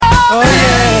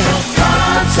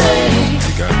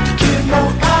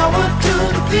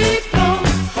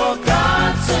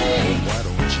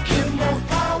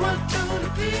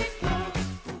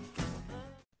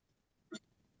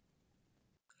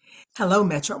Hello,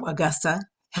 Metro Augusta.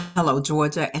 Hello,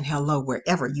 Georgia, and hello,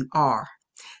 wherever you are.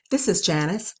 This is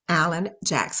Janice Allen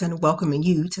Jackson welcoming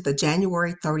you to the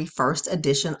January 31st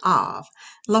edition of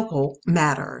Local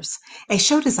Matters, a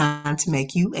show designed to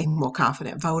make you a more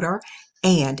confident voter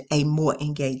and a more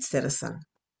engaged citizen.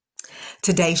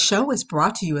 Today's show is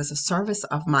brought to you as a service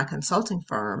of my consulting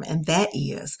firm, and that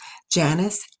is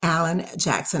Janice Allen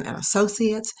Jackson and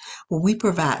Associates, where we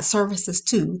provide services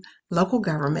to local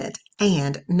government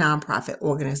and nonprofit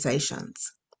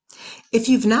organizations. If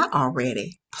you've not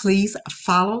already, please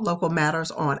follow Local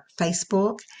Matters on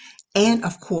Facebook. And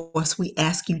of course, we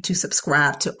ask you to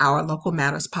subscribe to our Local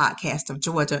Matters Podcast of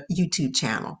Georgia YouTube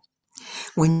channel.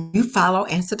 When you follow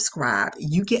and subscribe,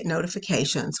 you get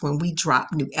notifications when we drop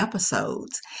new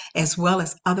episodes, as well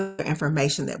as other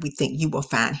information that we think you will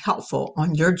find helpful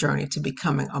on your journey to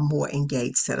becoming a more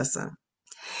engaged citizen.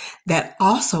 That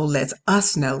also lets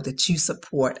us know that you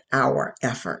support our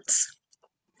efforts.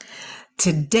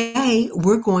 Today,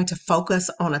 we're going to focus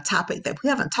on a topic that we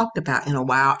haven't talked about in a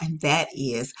while, and that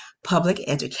is public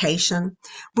education.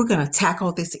 We're going to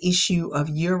tackle this issue of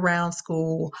year-round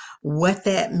school, what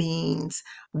that means,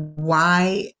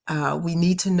 why we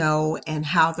need to know, and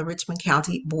how the Richmond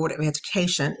County Board of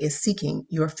Education is seeking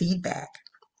your feedback.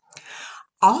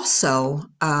 Also,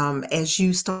 as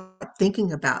you start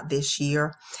thinking about this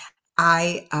year,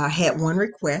 I had one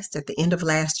request at the end of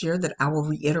last year that I will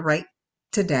reiterate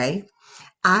today.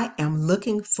 I am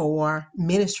looking for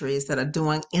ministries that are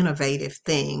doing innovative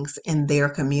things in their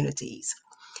communities.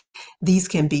 These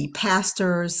can be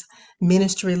pastors,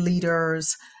 ministry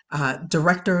leaders,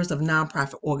 directors of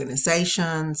nonprofit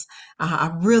organizations.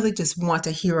 I really just want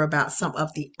to hear about some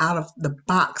of the out of the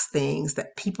box things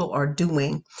that people are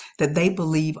doing that they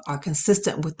believe are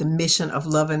consistent with the mission of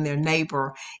loving their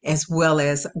neighbor, as well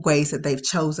as ways that they've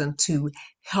chosen to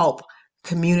help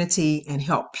community and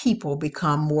help people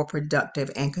become more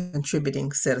productive and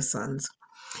contributing citizens.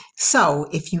 So,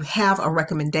 if you have a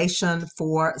recommendation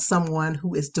for someone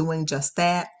who is doing just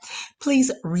that,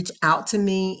 please reach out to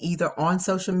me either on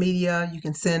social media. You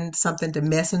can send something to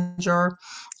Messenger,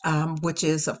 which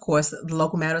is, of course, the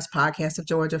Local Matters Podcast of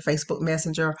Georgia, Facebook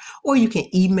Messenger, or you can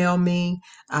email me.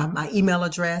 My email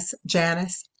address,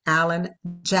 Janice Allen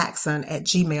Jackson at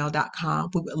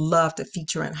gmail.com. We would love to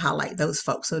feature and highlight those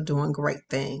folks who are doing great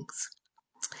things.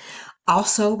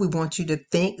 Also, we want you to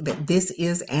think that this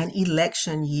is an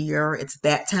election year. It's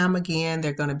that time again.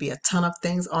 There are going to be a ton of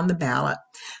things on the ballot.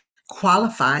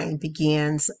 Qualifying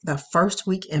begins the first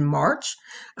week in March.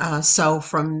 So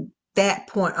from that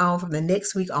point on, from the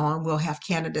next week on, we'll have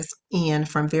candidates in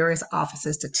from various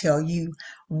offices to tell you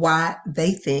why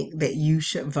they think that you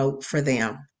should vote for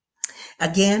them.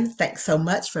 Again, thanks so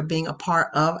much for being a part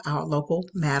of our Local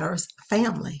Matters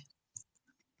family.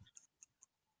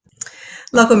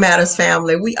 Local Matters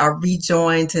family, we are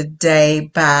rejoined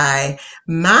today by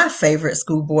my favorite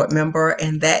school board member,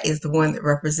 and that is the one that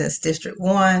represents District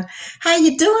 1. How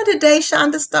you doing today,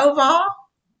 Shonda Stovall?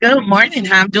 Good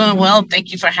morning. I'm doing well.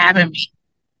 Thank you for having me.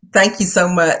 Thank you so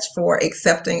much for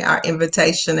accepting our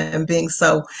invitation and being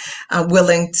so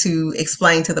willing to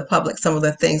explain to the public some of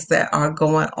the things that are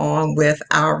going on with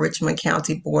our Richmond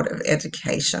County Board of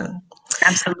Education.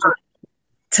 Absolutely.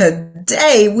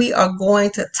 Today, we are going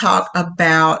to talk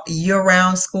about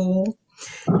year-round school.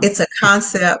 It's a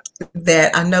concept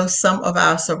that I know some of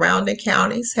our surrounding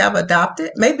counties have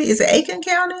adopted. Maybe is it Aiken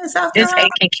County in South It's Carolina?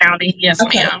 Aiken County. Yes,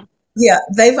 Okay. ma'am. Yeah,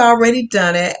 they've already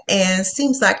done it, and it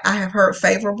seems like I have heard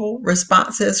favorable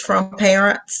responses from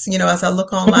parents. As I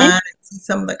look online Mhm. and see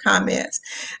some of the comments,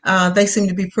 they seem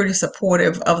to be pretty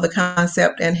supportive of the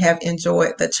concept and have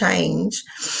enjoyed the change.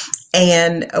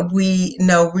 And we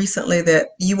know recently that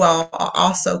you all are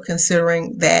also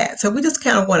considering that. So we just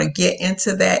kind of want to get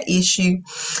into that issue.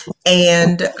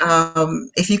 And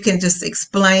if you can just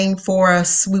explain for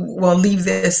us, we will leave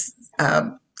this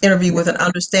interview with an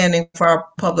understanding for our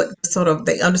public, sort of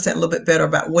they understand a little bit better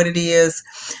about what it is,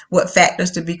 what factors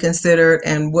to be considered,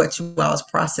 and what you all's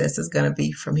process is going to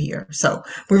be from here. So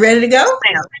we ready to go?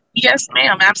 Ma'am. Yes,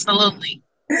 ma'am. Absolutely.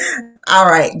 All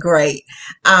right, great.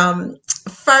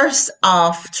 First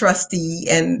off, trustee,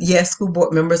 and yes, school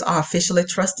board members are officially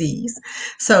trustees.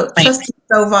 So, Right. trustee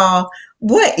Stovall,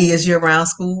 what is year-round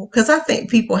school? Because I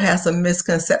think people have some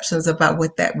misconceptions about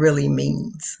what that really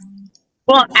means.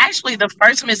 Well, actually, the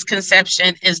first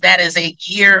misconception is that is a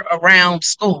year-around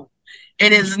school.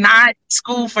 It is not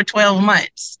school for 12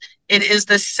 months. It is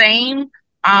the same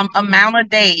amount of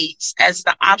days as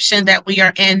the option that we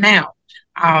are in now,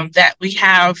 that we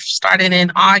have started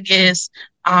in August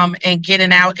and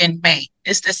getting out in May.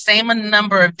 It's the same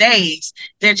number of days.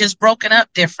 They're just broken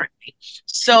up differently.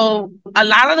 So a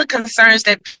lot of the concerns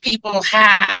that people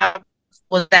have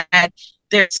was that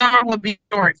their summer would be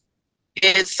short.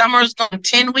 Summer's going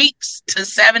 10 weeks to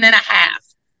 7.5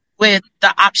 with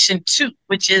the option 2,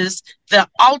 which is the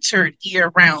altered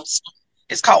year-round school.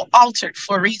 It's called altered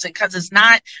for a reason because it's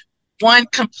not one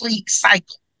complete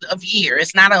cycle of year.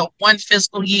 It's not a one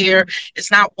fiscal year.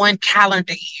 It's not one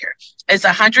calendar year. It's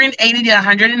 180 to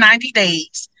 190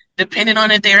 days, depending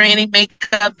on if there are any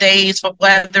makeup days for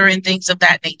weather and things of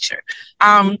that nature.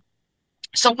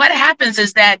 So what happens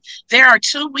is that there are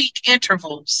 2-week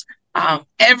intervals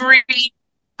every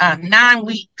 9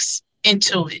 weeks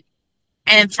into it.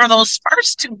 And for those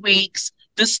first 2 weeks,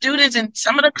 the students, and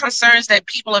some of the concerns that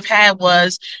people have had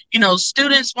was,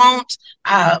 students won't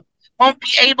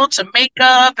be able to make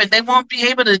up, and they won't be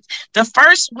able to. The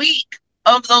first week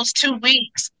of those 2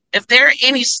 weeks, if there are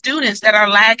any students that are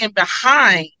lagging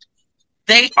behind,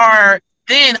 they are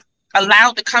then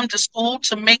allowed to come to school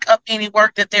to make up any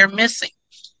work that they're missing.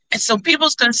 And so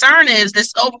people's concern is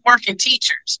this overworking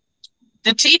teachers.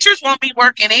 The teachers won't be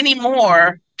working any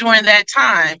more during that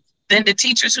time than the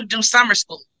teachers who do summer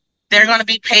school. They're going to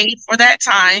be paid for that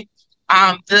time.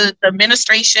 The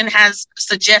administration has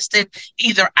suggested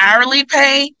either hourly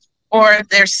pay or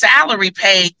their salary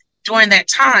pay during that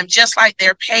time, just like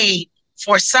they're paid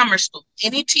for summer school.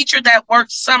 Any teacher that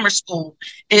works summer school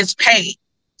is paid.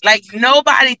 Like,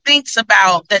 nobody thinks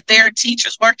about that there are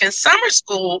teachers working summer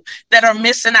school that are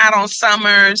missing out on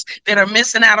summers, that are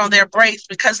missing out on their breaks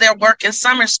because they're working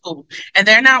summer school, and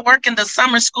they're not working the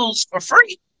summer schools for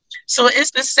free. So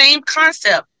it's the same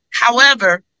concept.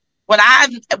 However, what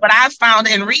I've found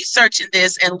in researching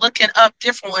this and looking up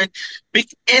different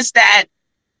ones is that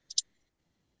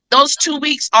those 2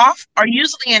 weeks off are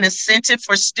usually an incentive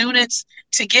for students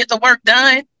to get the work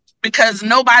done, because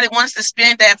nobody wants to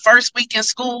spend that first week in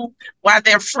school while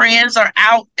their friends are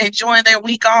out enjoying their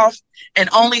week off and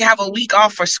only have a week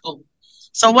off for school.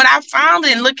 So what I found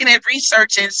in looking at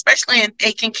research, and especially in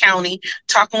Aiken County,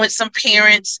 talking with some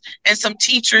parents and some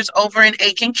teachers over in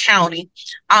Aiken County,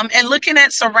 and looking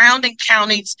at surrounding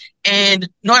counties in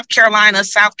North Carolina,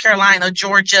 South Carolina,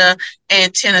 Georgia,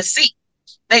 and Tennessee,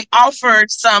 they offered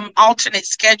some alternate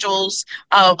schedules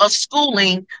of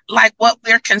schooling like what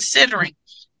we're considering.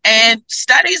 And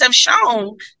studies have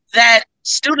shown that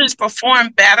students perform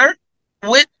better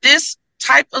with this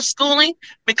type of schooling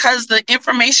because the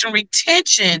information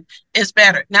retention is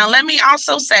better. Now, let me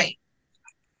also say,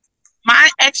 my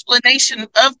explanation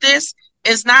of this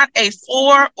is not a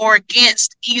for or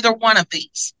against either one of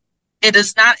these. It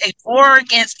is not a for or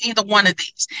against either one of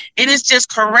these. It is just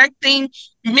correcting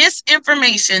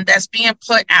misinformation that's being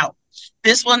put out.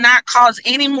 This will not cause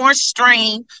any more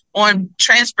strain on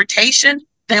transportation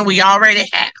than we already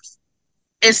have.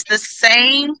 It's the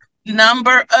same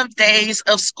number of days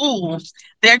of school.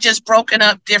 They're just broken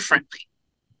up differently.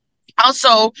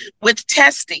 Also, with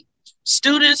testing,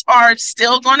 students are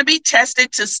still going to be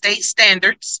tested to state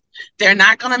standards. They're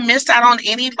not going to miss out on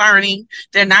any learning.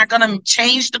 They're not going to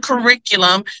change the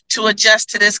curriculum to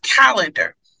adjust to this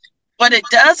calendar. What it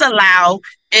does allow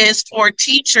is for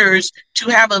teachers to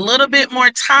have a little bit more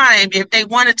time if they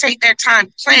want to take their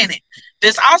time planning.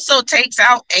 This also takes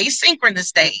out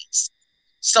asynchronous days.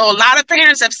 So a lot of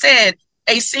parents have said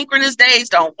asynchronous days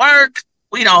don't work.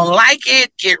 We don't like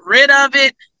it. Get rid of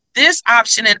it. This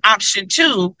option and option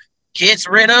 2 gets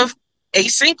rid of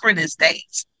asynchronous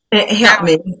days. Help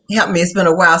me. It's been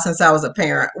a while since I was a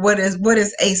parent. What is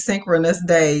asynchronous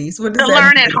days? What does the that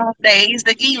learn mean? at home days,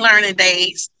 the e-learning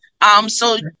days.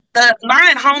 So the learn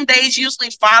at home days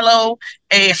usually follow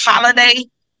a holiday.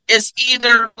 It's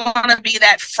either going to be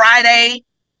that Friday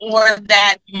or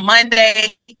that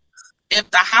Monday. If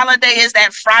the holiday is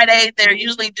that Friday, they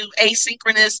usually do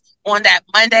asynchronous on that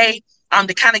Monday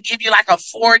to kind of give you like a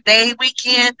 4-day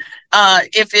weekend.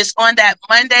 If it's on that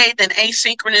Monday, then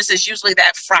asynchronous is usually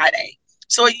that Friday.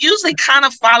 So it usually kind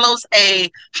of follows a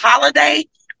holiday,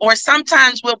 or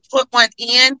sometimes we'll put one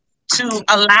in to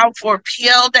allow for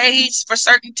PL days for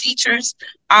certain teachers.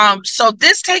 So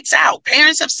this takes out.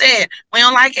 Parents have said, we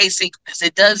don't like asynchronous.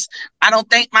 It does. I don't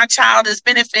think my child has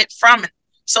benefit from it.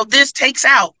 So this takes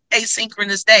out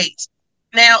asynchronous days.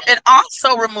 Now, it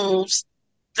also removes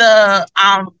the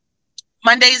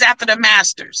Mondays after the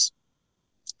masters.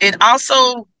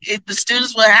 The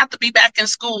students will have to be back in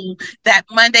school that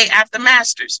Monday after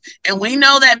masters. And we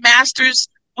know that masters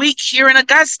week here in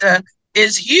Augusta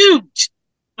is huge.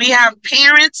 We have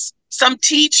parents, some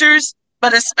teachers,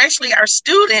 but especially our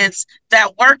students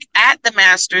that work at the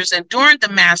masters and during the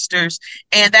masters.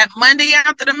 And that Monday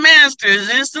after the masters,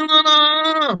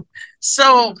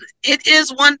 So that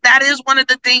is one of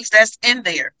the things that's in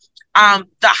there. The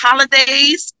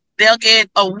holidays, they'll get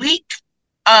a week.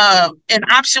 In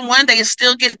option one, they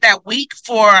still get that week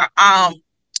for uh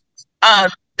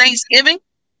Thanksgiving.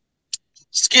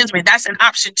 Excuse me, that's in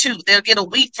option two. They'll get a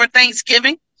week for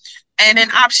Thanksgiving. And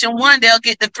in option one, they'll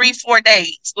get the 3-4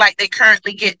 days like they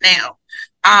currently get now.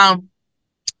 Um,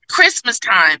 Christmas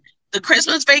time, the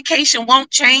Christmas vacation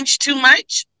won't change too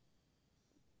much.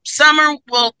 Summer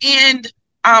will end,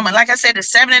 like I said, the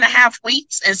 7.5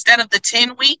 weeks instead of the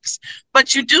 10 weeks,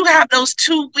 but you do have those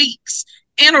 2 weeks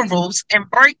intervals and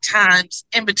break times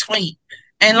in between.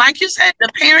 And like you said, the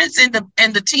parents and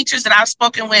the teachers that I've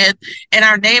spoken with in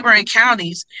our neighboring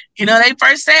counties, they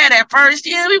first said at first,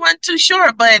 yeah, we weren't too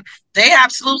sure, but they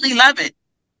absolutely love it.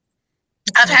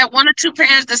 I've had one or two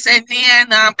parents that said, yeah,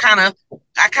 no,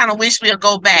 I kind of wish we'll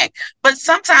go back. But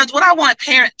sometimes what I want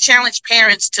challenge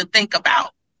parents to think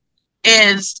about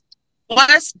is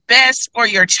what's best for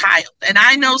your child. And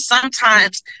I know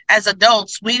sometimes as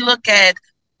adults, we look at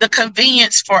the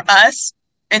convenience for us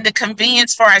and the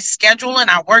convenience for our schedule and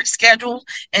our work schedule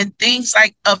and things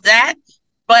like of that.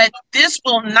 But this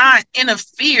will not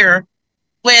interfere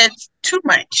with too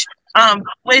much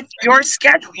with your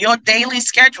schedule, your daily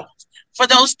schedule. For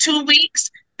those 2 weeks,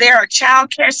 there are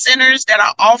child care centers that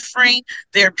are offering,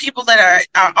 there are people that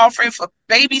are offering for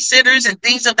babysitters and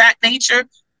things of that nature.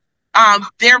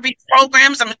 There'll be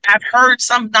programs. I've heard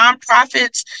some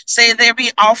nonprofits say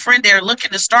they're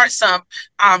looking to start some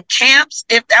camps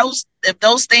if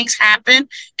those things happen,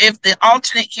 if the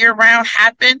alternate year round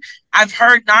happen. I've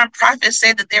heard nonprofits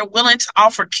say that they're willing to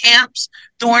offer camps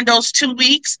during those 2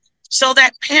 weeks so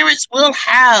that parents will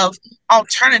have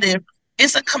alternative.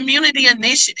 It's a community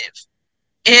initiative.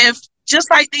 If just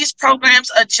like these programs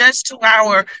adjust to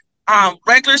our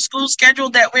regular school schedule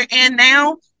that we're in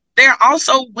now, they're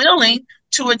also willing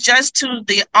to adjust to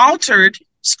the altered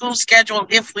school schedule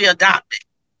if we adopt it.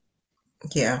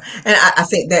 Yeah, and I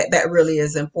think that really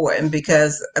is important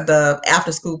because the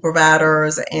after school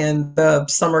providers and the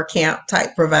summer camp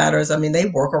type providers, I mean, they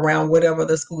work around whatever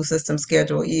the school system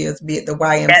schedule is, be it the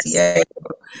Yes. YMCA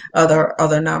or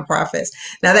other nonprofits.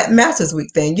 Now that Masters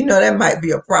Week thing, that might be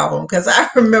a problem because I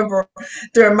remember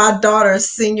during my daughter's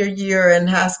senior year in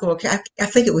high school, I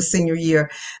think it was senior year,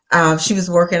 she was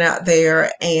working out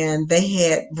there and they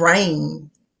had rain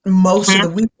most of Mhm. the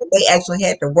week. They actually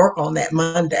had to work on that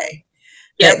Monday.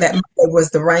 Yep. That Monday was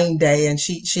the rain day, and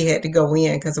she had to go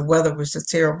in because the weather was just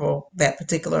terrible that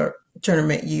particular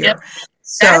tournament Yep. year.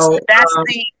 That's So, that's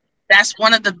the that's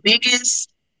one of the biggest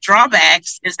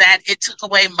drawbacks is that it took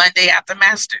away Monday after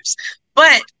Masters.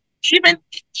 But even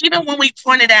even when we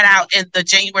pointed that out in the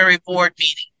January board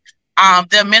meeting,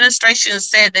 the administration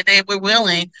said that they were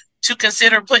willing to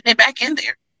consider putting it back in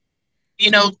there.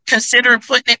 Consider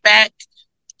putting it back,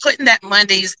 putting that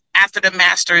Mondays after the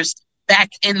Masters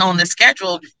back in on the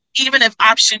schedule, even if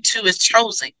option two is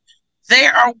chosen. They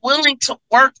are willing to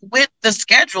work with the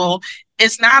schedule.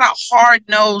 It's not a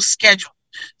hard-nosed schedule.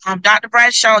 Dr.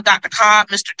 Bradshaw, Dr. Cobb,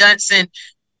 Mr. Dunson,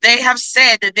 they have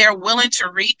said that they're willing to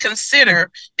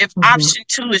reconsider if mhm, option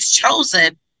two is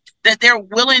chosen, that they're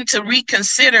willing to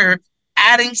reconsider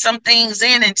adding some things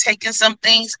in and taking some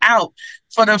things out.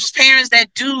 For those parents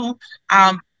that do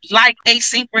like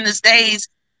asynchronous days,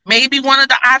 maybe one of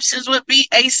the options would be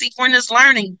asynchronous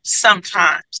learning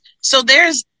sometimes. So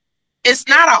it's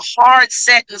not a hard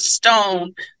set in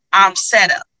stone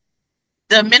setup.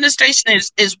 The administration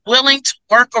is willing to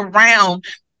work around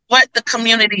what the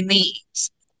community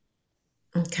needs.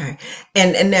 okay.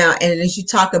 And now, and as you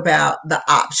talk about the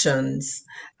options,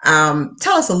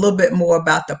 tell us a little bit more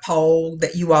about the poll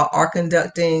that you all are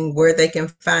conducting, where they can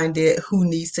find it, who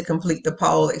needs to complete the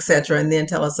poll, etc. And then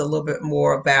tell us a little bit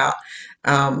more about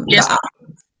the Yes,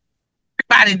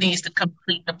 everybody needs to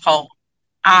complete the poll.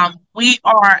 We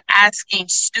are asking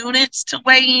students to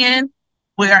weigh in.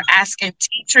 We're asking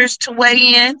teachers to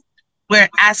weigh in. We're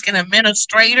asking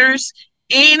administrators,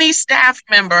 any staff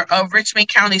member of Richmond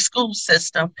County School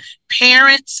System,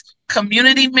 parents,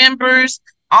 community members,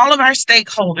 all of our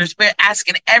stakeholders. We're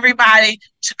asking everybody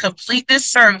to complete this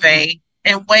survey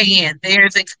and weigh in.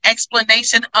 There's an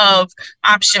explanation of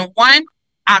option one,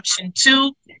 option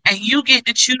two, and you get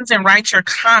to choose and write your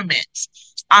comments.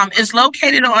 Is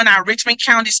located on our Richmond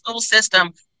County School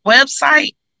System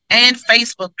website and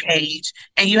Facebook page,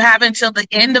 and you have until the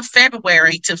end of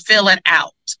February to fill it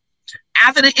out.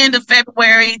 After the end of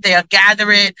February, they'll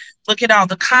gather it, look at all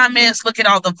the comments, look at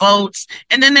all the votes,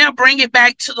 and then they'll bring it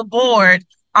back to the board,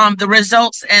 the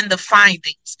results and the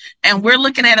findings. And we're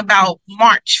looking at about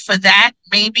March for that,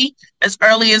 maybe as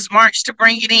early as March to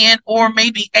bring it in, or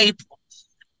maybe April.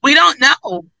 We don't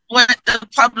know. what the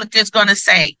public is going to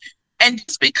say. And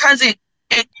just because it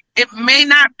may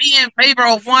not be in favor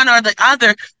of one or the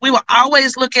other, we will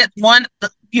always look at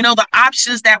the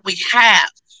options that we have.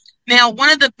 Now, one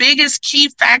of the biggest key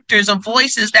factors of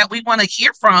voices that we want to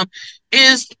hear from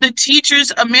is the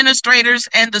teachers, administrators,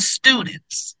 and the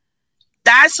students.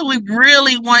 That's who we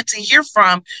really want to hear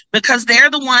from, because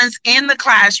they're the ones in the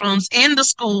classrooms, in the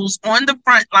schools, on the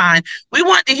front line. We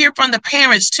want to hear from the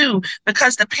parents too,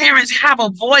 because the parents have a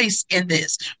voice in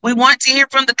this. We want to hear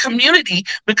from the community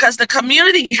because the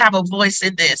community have a voice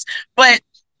in this. But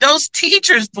those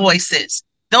teachers' voices,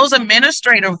 those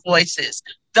administrator voices,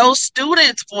 those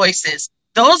students' voices,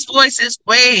 those voices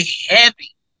weigh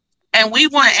heavy. And we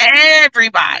want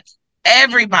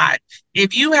everybody.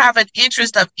 If you have an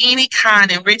interest of any kind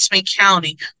in Richmond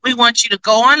County, we want you to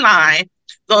go online,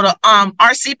 go to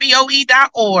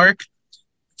rcpoe.org,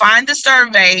 find the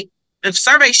survey. The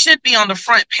survey should be on the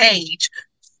front page,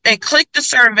 and click the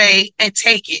survey and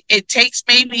take it. It takes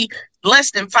maybe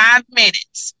less than 5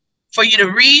 minutes for you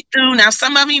to read through. Now,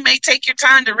 some of you may take your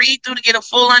time to read through to get a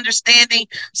full understanding,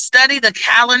 study the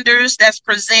calendars that's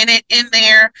presented in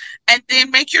there, and then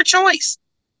make your choice.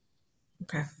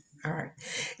 Okay. All right.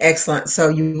 Excellent. So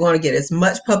you want to get as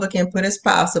much public input as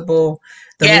possible.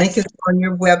 The link is on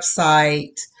your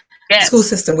website, school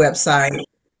system website.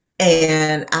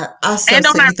 And I also and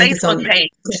on our Facebook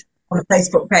page. On the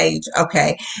Facebook page.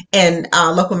 Okay. And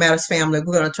Local Matters family,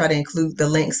 we're going to try to include the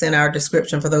links in our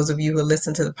description for those of you who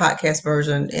listen to the podcast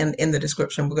version. And in the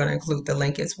description, we're going to include the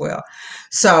link as well.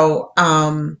 So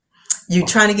you're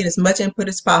trying to get as much input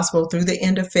as possible through the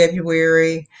end of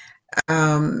February.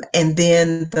 And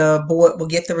then the board will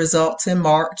get the results in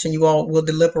March, and you all will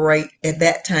deliberate at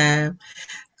that time.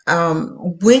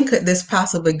 When could this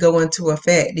possibly go into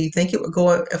effect? Do you think it would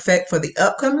go into effect for the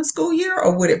upcoming school year,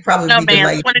 or would it probably be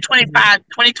delayed?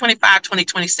 2025,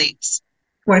 2026.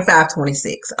 25,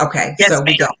 26. Okay. Yes, so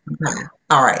we got some time.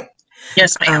 All right.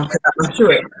 Yes, ma'am. I'm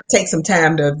sure it takes some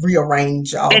time to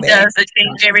rearrange all that. It does. To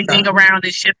change everything around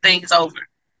and shift things over.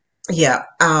 Yeah.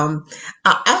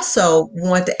 I also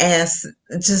want to ask,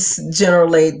 just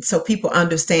generally, so people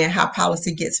understand how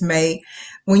policy gets made.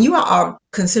 When you are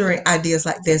considering ideas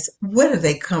like this, where do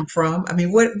they come from? I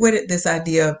mean, where did this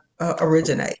idea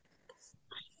originate?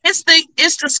 It's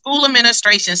the school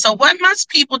administration. So what most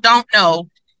people don't know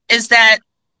is that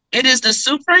it is the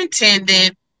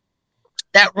superintendent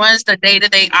that runs the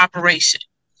day-to-day operation.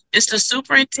 It's the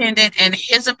superintendent and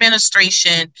his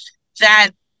administration that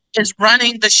is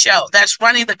running the show, that's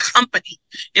running the company.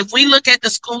 If we look at the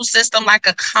school system like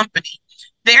a company,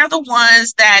 they're the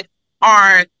ones that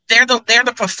are, they're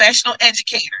the professional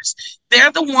educators.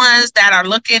 They're the ones that are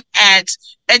looking at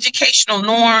educational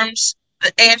norms,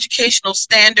 the educational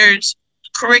standards,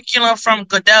 curriculum from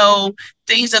Godot,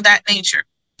 things of that nature.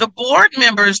 The board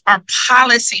members are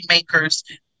policy makers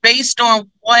based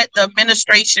on what the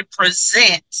administration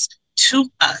presents to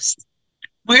us.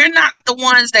 We're not the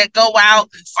ones that go out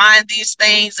and find these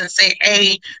things and say,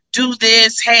 hey, do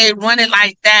this, hey, run it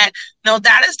like that. No,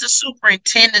 that is the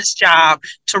superintendent's job,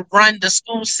 to run the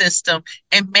school system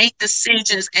and make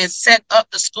decisions and set up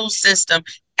the school system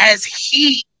as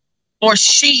he or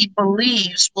she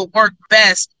believes will work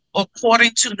best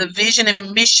according to the vision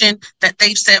and mission that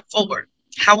they've set forward.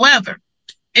 However,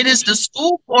 it is the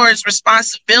school board's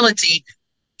responsibility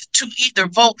to either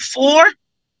vote for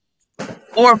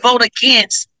or vote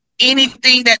against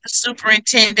anything that the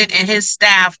superintendent and his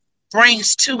staff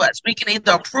brings to us. We can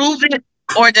either approve it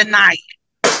or deny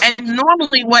it. And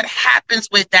normally what happens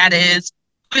with that is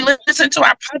we listen to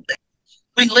our public.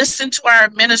 We listen to our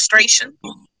administration.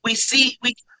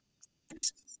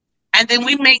 And then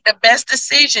we make the best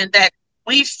decision that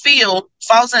we feel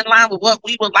falls in line with what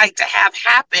we would like to have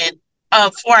happen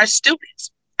for our students.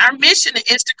 Our mission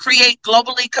is to create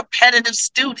globally competitive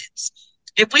students.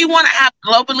 If we want to have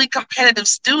globally competitive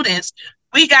students,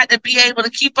 we got to be able to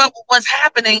keep up with what's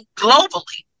happening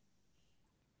globally.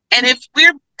 And if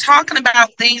we're talking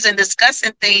about things and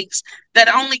discussing things that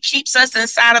only keeps us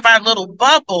inside of our little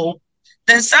bubble,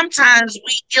 then sometimes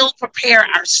we ill prepare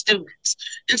our students.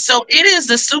 And so it is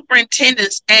the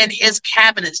superintendent's and his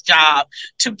cabinet's job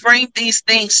to bring these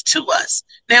things to us.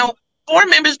 Now, board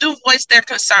members do voice their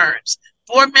concerns.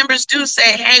 Board members do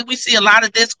say, hey, we see a lot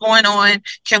of this going on.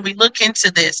 Can we look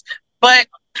into this? But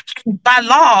by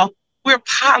law, we're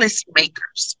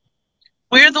policymakers.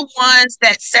 We're the ones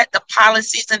that set the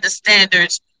policies and the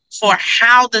standards for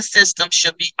how the system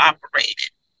should be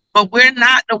operated. But we're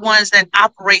not the ones that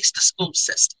operates the school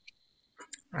system.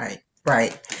 Right.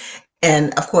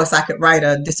 And of course, I could write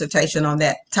a dissertation on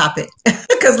that topic.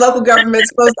 because local government is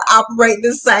supposed to operate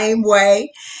the same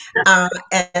way. Uh,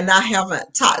 and I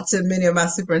haven't talked to many of my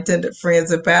superintendent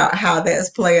friends about how that's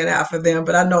playing out for them.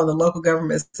 But I know on the local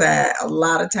government side, a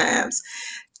lot of times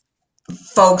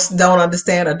folks don't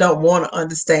understand or don't want to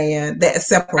understand that Right.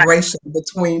 separation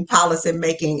between policy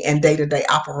making and day-to-day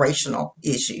operational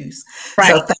issues. So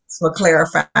Right. thanks for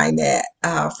clarifying that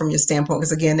from your standpoint,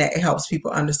 because again, that helps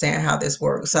people understand how this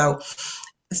works. So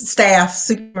staff,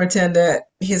 superintendent,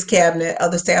 his cabinet,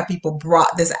 other staff people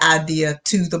brought this idea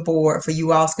to the board for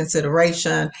you all's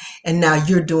consideration. And now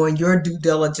you're doing your due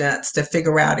diligence to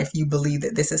figure out if you believe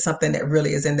that this is something that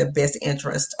really is in the best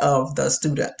interest of the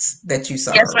students that you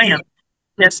Yes, serve. ma'am.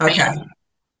 Yes, Okay.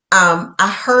 ma'am. I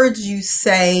heard you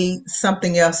say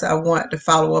something else I want to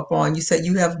follow up on. You said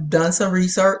you have done some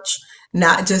research,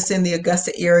 not just in the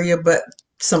Augusta area, but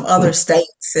some other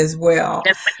states as well.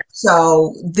 Yes, ma'am.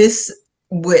 So this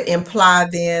would imply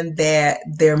then that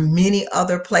there are many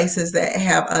other places that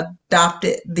have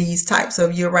adopted these types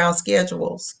of year-round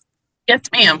schedules. Yes,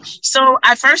 ma'am. So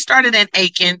I first started in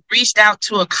Aiken, reached out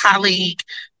to a colleague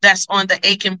that's on the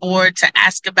Aiken board to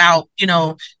ask about,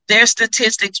 their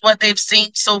statistics, what they've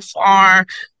seen so far,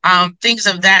 things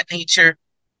of that nature.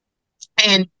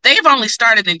 And they've only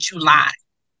started in July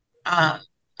uh,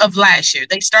 of last year.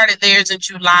 They started theirs in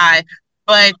July,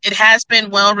 but it has been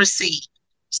well received.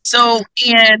 So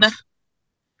I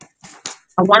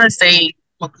want to say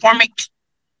McCormick,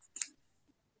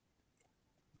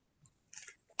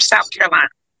 South Carolina.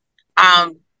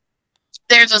 Um,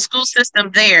 there's a school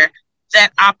system there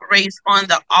that operates on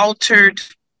the altered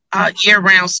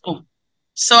year-round school.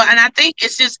 So, and I think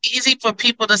it's just easy for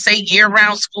people to say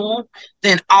year-round school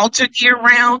than altered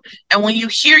year-round. And when you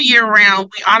hear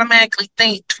year-round, we automatically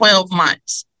think 12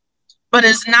 months, but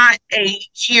it's not a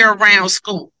year-round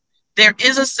school. There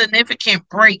is a significant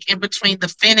break in between the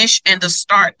finish and the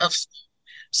start of school.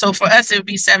 So for us, it would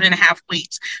be 7.5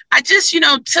 weeks. I just,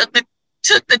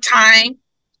 took the time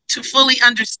to fully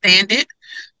understand it,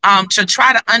 to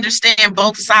try to understand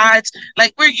both sides.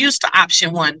 Like we're used to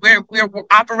option one. We're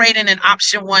operating in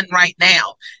option one right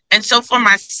now. And so for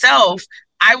myself,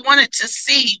 I wanted to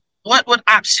see what would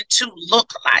option two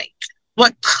look like.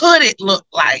 What could it look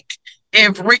like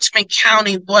if Richmond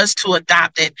County was to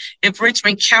adopt it, if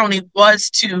Richmond County was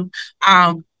to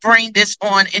bring this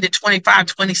on in the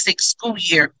 25-26 school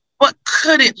year? What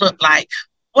could it look like?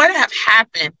 What have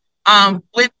happened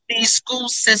with these school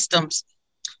systems?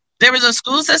 There was a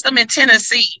school system in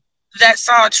Tennessee that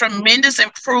saw a tremendous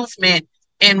improvement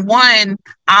in one,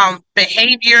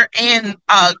 behavior and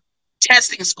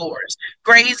testing scores,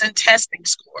 grades and testing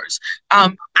scores.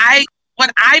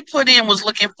 What I put in was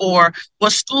looking for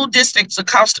was school districts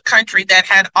across the country that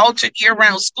had altered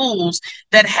year-round schools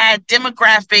that had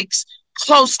demographics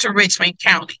close to Richmond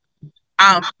County.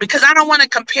 Because I don't want to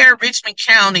compare Richmond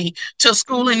County to a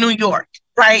school in New York,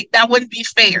 right? That wouldn't be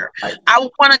fair. I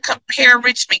would want to compare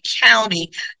Richmond County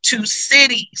to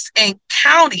cities and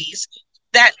counties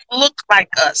that look like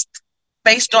us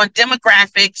based on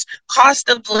demographics, cost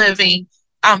of living,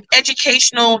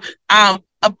 educational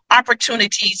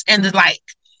opportunities, and the like.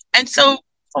 And so,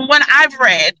 from what I've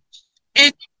read,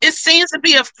 it seems to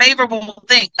be a favorable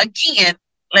thing. Again,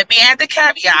 let me add the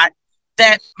caveat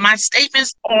that my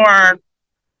statements are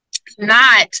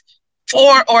not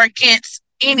for or against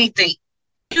anything.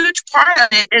 A huge part of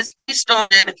it is based on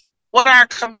what our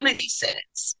community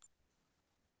says.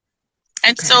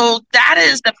 And Okay. so that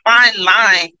is the fine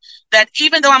line that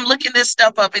even though I'm looking this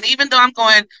stuff up and even though I'm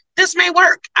going, this may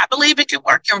work, I believe it could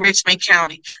work in Richmond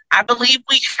County. I believe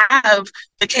we have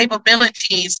the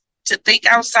capabilities to think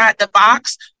outside the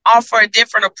box, offer a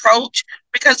different approach,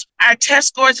 because our test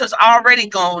scores has already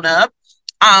gone up.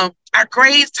 Our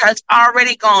grades has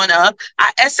already gone up.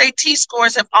 Our SAT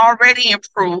scores have already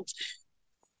improved.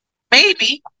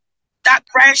 Maybe Dr.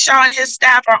 Bradshaw and his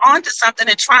staff are onto something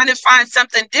and trying to find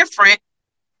something different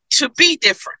to be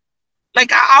different.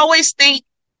 Like I always think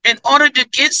in order to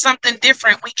get something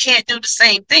different, we can't do the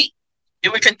same thing.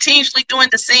 If we're continuously doing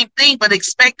the same thing but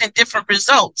expecting different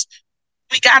results,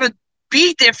 we got to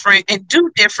be different and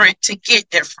do different to get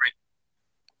different.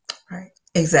 Right.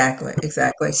 Exactly.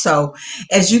 Exactly. So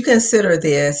as you consider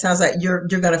this, sounds like you're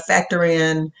going to factor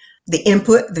in the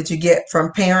input that you get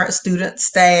from parents, students,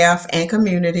 staff, and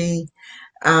community.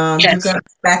 You're Yes, going to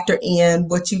factor in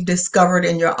what you've discovered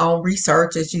in your own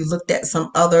research as you looked at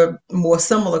some other more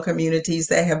similar communities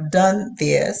that have done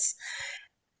this.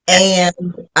 yes.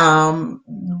 And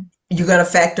you're going to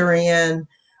factor in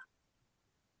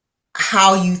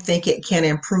how you think it can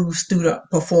improve student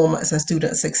performance and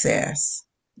student success.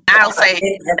 I'll say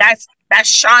that's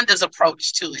Shonda's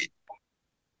approach to it.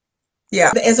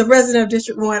 Yeah. As a resident of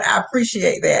District 1, I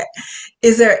appreciate that.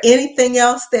 Is there anything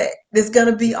else that is going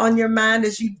to be on your mind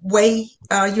as you weigh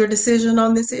your decision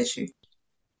on this issue?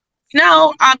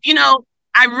 No, I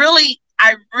really,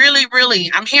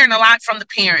 I'm hearing a lot from the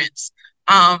parents.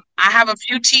 I have a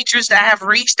few teachers that have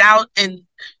reached out and,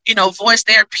 voiced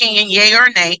their opinion, yay or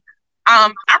nay.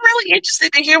 I'm really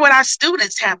interested to hear what our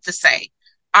students have to say.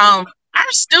 Our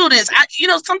students,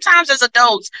 sometimes as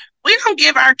adults, we don't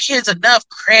give our kids enough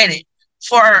credit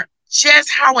for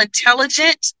just how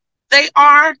intelligent they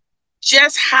are,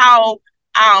 just how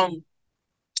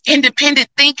independent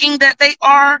thinking that they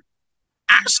are.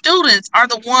 Our students are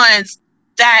the ones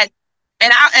that,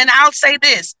 and I'll say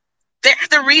this, they're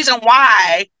the reason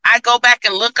why I go back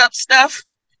and look up stuff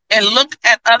and look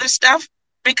at other stuff,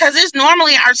 because it's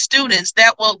normally our students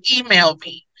that will email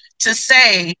me to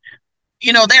say,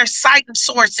 they're citing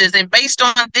sources, and based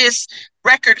on this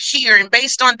record here and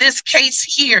based on this case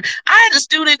here. I had a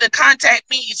student to contact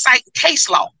me citing case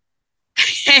law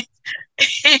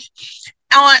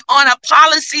on a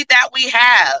policy that we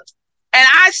have. And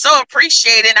I so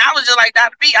appreciate it. And I was just like,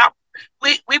 Dr. B,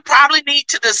 we probably need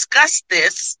to discuss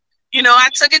this. I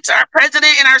took it to our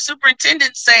president and our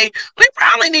superintendent, say, we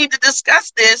probably need to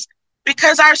discuss this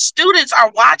because our students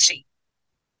are watching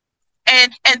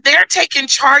and they're taking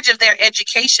charge of their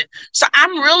education. So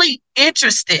I'm really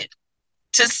interested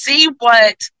to see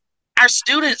what our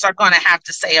students are going to have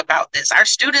to say about this. Our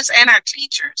students and our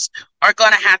teachers are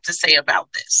going to have to say about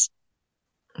this.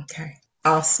 Okay.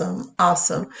 Awesome.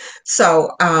 So,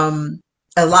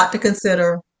 a lot to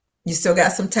consider. You still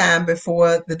got some time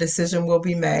before the decision will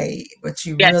be made, but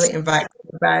you Yes. really invite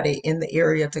everybody in the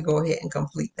area to go ahead and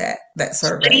complete that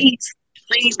survey.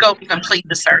 Please go complete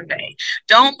the survey.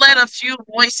 Don't let a few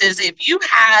voices, if you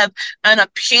have an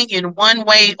opinion one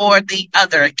way or the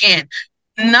other, again,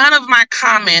 none of my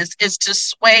comments is to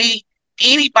sway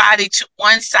anybody to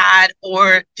one side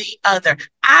or the other.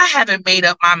 I haven't made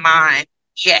up my mind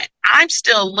yet. I'm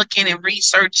still looking and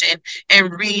researching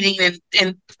and reading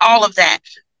and all of that.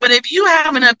 But if you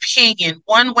have an opinion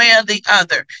one way or the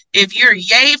other, if you're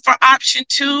yay for option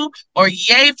 2 or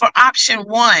yay for option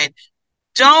 1,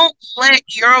 don't let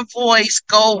your voice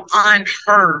go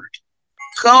unheard.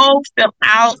 Go fill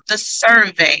out the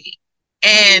survey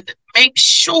and make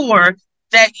sure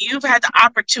that you've had the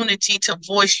opportunity to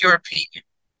voice your opinion.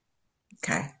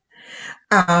 Okay.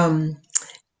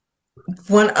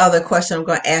 One other question I'm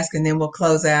going to ask, and then we'll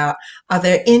close out. Are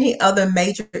there any other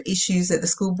major issues that the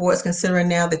school board is considering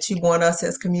now that you want us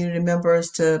as community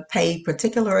members to pay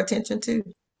particular attention to?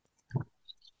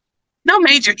 No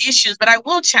major issues, but I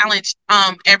will challenge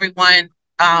everyone.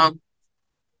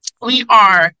 We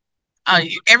are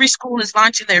every school is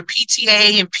launching their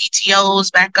PTA and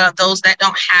PTOs back up. Those that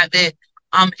don't have it,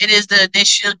 it is the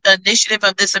initiative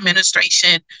of this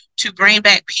administration to bring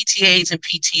back PTAs and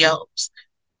PTOs.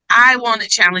 I want to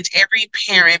challenge every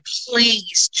parent,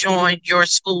 please join your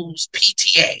school's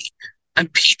PTA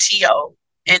and PTO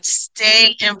and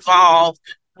stay involved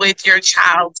with your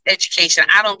child's education.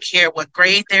 I don't care what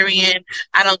grade they're in.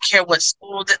 I don't care what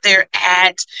school that they're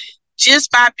at.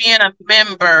 Just by being a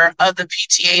member of the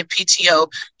PTA and PTO,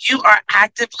 you are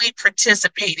actively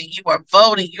participating. You are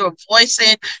voting. You are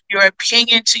voicing your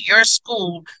opinion to your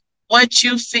school, what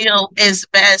you feel is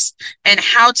best, and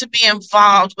how to be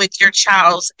involved with your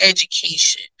child's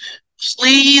education.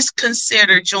 Please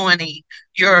consider joining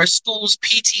your school's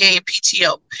PTA and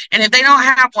PTO. And if they don't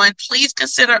have one, please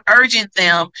consider urging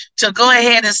them to go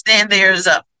ahead and stand theirs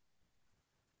up.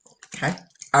 Okay.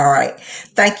 All right.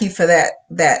 Thank you for that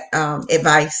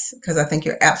advice, because I think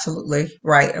you're absolutely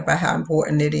right about how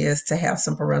important it is to have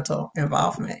some parental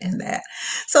involvement in that.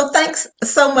 So thanks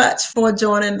so much for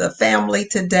joining the family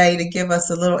today to give us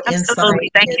a little Absolutely.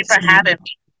 insight. Thank you for having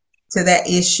me. To that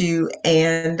issue,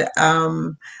 and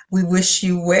we wish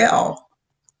you well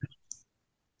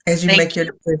as you make your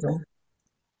decision.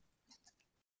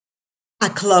 I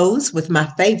close with my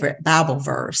favorite Bible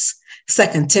verse,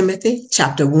 2 Timothy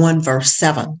chapter 1, verse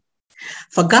 7.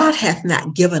 For God hath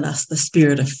not given us the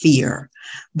spirit of fear,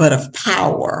 but of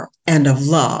power and of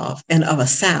love and of a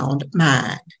sound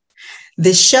mind.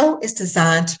 This show is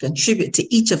designed to contribute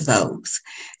to each of those,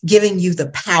 giving you the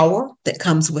power that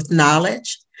comes with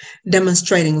knowledge,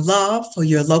 demonstrating love for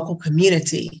your local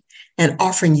community, and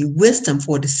offering you wisdom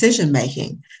for decision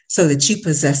making so that you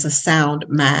possess a sound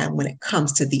mind when it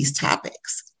comes to these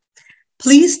topics.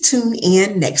 Please tune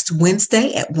in next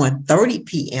Wednesday at 1:30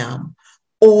 p.m.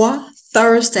 or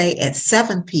Thursday at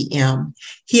 7 p.m.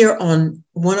 here on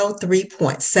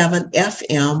 103.7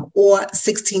 FM or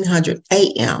 1600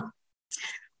 AM.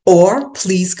 Or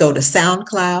please go to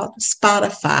SoundCloud,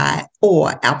 Spotify,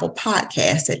 or Apple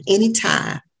Podcasts at any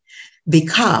time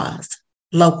because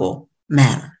local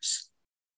matters.